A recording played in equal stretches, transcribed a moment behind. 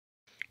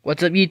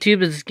What's up,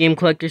 YouTube? This is Game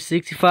Collector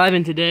 65,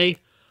 and today,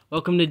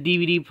 welcome to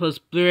DVD plus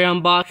Blu-ray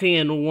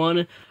unboxing and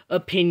one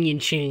opinion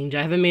change.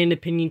 I haven't made an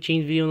opinion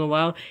change video in a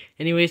while.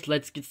 Anyways,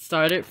 let's get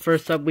started.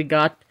 First up, we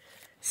got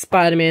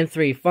Spider-Man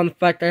 3. Fun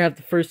fact, I have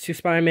the first two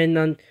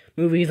Spider-Man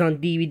movies on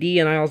DVD,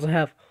 and I also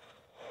have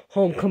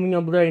Homecoming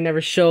on Blu-ray. I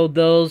never showed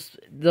those,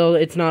 though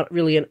it's not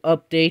really an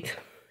update.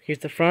 Here's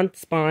the front,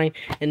 spine,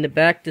 and the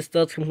back. This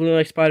does complete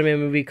my Spider-Man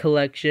movie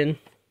collection.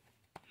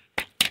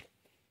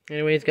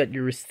 Anyways, got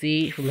your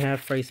receipt from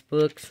Half Price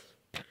Books.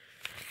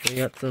 We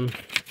got some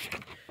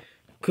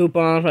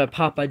coupons at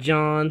Papa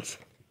John's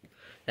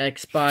that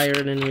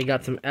expired, and we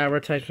got some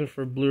advertisement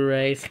for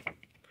Blu-rays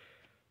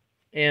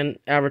and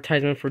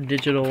advertisement for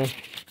digital.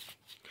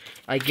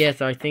 I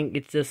think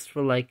it's just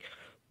for like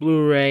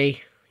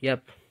Blu-ray.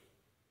 Yep.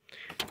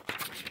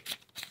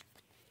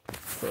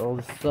 Put all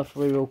this stuff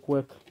away real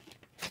quick.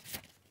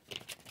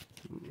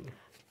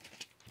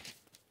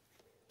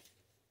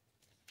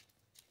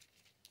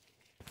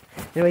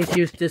 Anyways,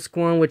 here's disc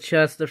 1, which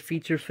has the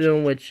feature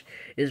film, which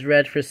is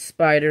red for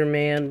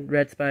Spider-Man,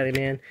 Red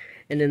Spider-Man,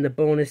 and then the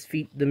bonus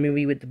the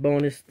movie with the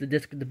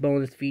disc with the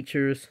bonus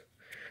features,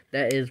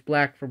 that is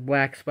black for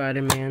Black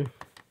Spider-Man.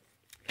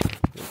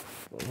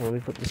 Let me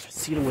put this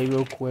receipt away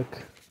real quick.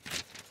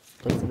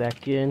 Put it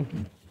back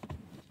in.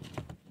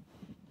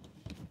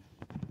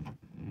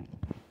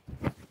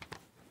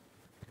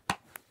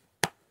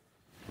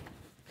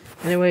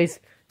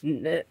 Anyways,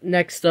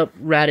 next up,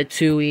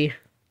 Ratatouille.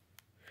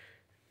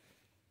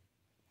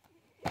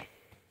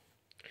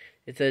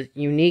 It says,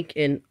 unique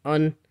and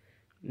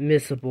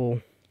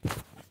unmissable.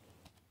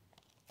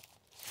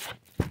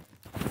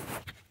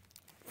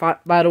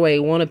 By the way,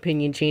 one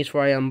opinion change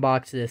before I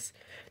unbox this.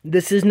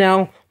 This is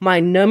now my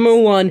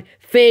 #1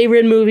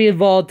 favorite movie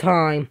of all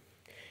time.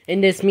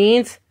 And this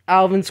means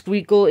Alvin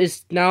Squeakle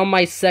is now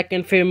my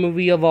second favorite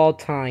movie of all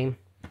time.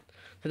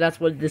 So that's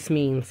what this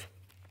means.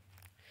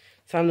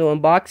 Time to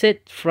unbox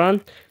it.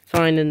 Front,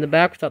 signed in the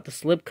back without the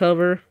slip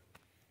cover.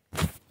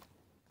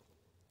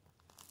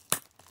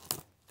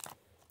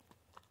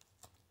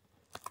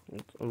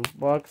 Let's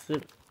unbox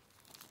it.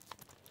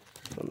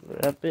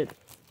 Unwrap it.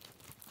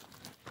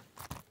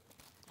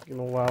 It's been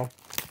a while.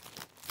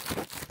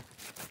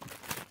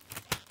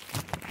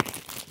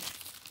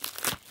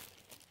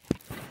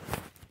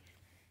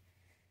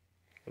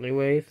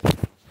 Anyways,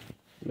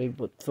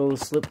 maybe throw the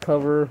slip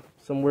cover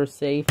somewhere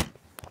safe.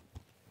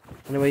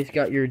 Anyways, you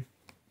got your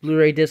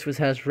Blu-ray disc which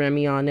has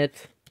Remy on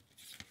it.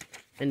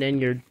 And then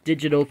your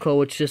digital code,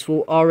 which just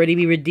will already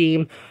be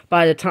redeemed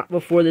by the time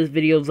before this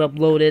video is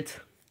uploaded.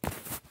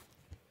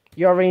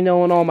 You already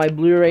know in all my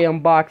Blu-ray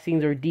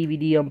unboxings or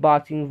DVD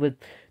unboxings with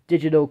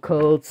digital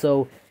codes.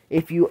 So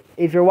if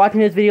you're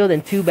watching this video,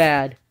 then too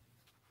bad.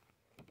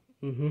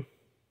 You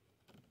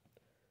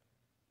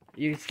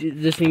see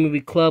Disney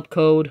Movie Club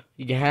code.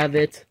 You have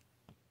it.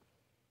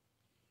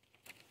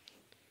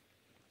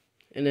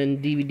 And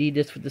then DVD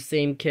disc with the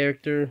same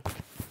character.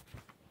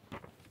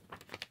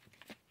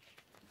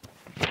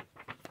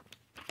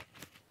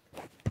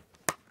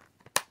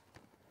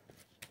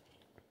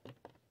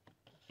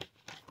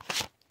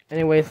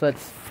 Anyways,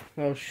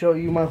 I'll show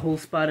you my whole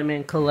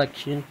Spider-Man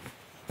collection.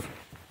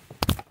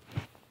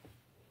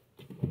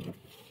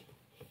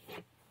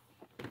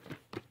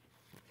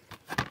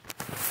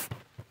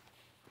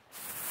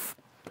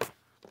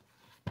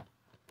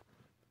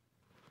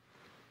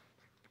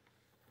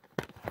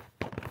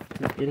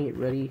 Just getting it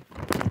ready.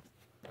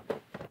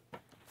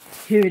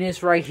 Here it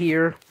is right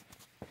here.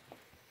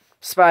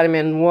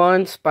 Spider-Man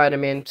 1,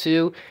 Spider-Man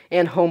 2,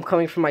 and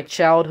Homecoming from my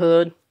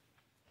childhood.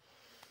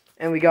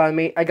 And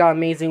I got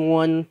Amazing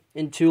 1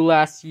 and 2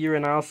 last year,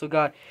 and I also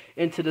got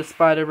Into the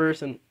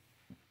Spider-Verse and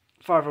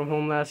Far From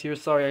Home last year.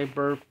 Sorry, I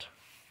burped.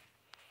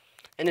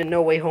 And then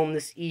No Way Home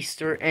this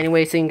Easter.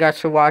 Anyway, thank you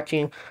guys for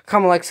watching.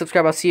 Comment, like,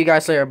 subscribe. I'll see you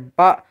guys later.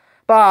 Bye.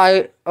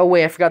 Oh,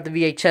 wait, I forgot the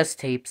VHS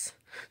tapes.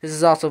 This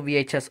is also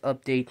VHS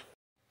update.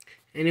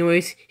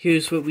 Anyways,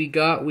 here's what we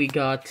got. We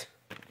got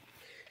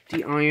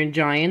the Iron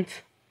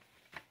Giant.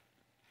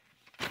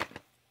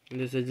 And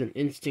this is an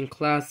instant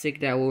classic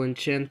that will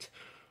enchant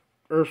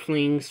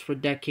Earthlings for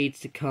decades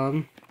to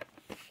come.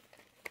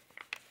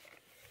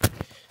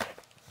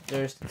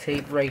 There's the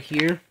tape right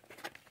here.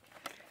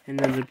 And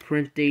then the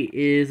print date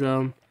is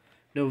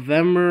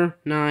November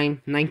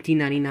 9,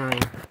 1999.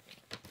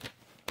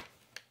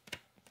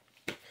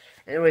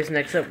 Anyways,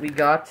 next up we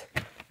got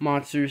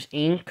Monsters,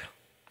 Inc.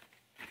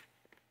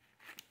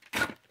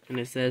 And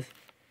it says,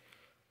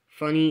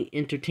 funny,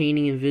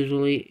 entertaining, and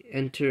visually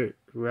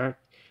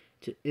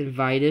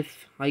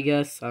invitive, I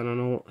guess. I don't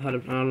know how to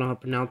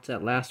pronounce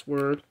that last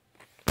word.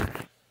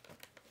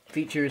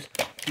 Features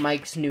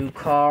Mike's new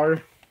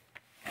car.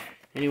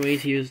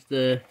 Anyways, here's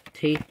the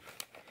tape,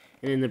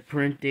 and then the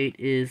print date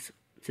is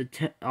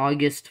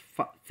August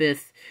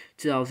 5th,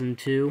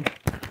 2002.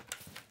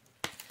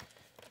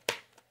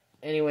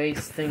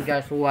 Anyways, thank you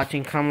guys for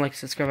watching. Comment, like,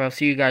 subscribe. I'll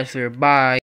see you guys later. Bye.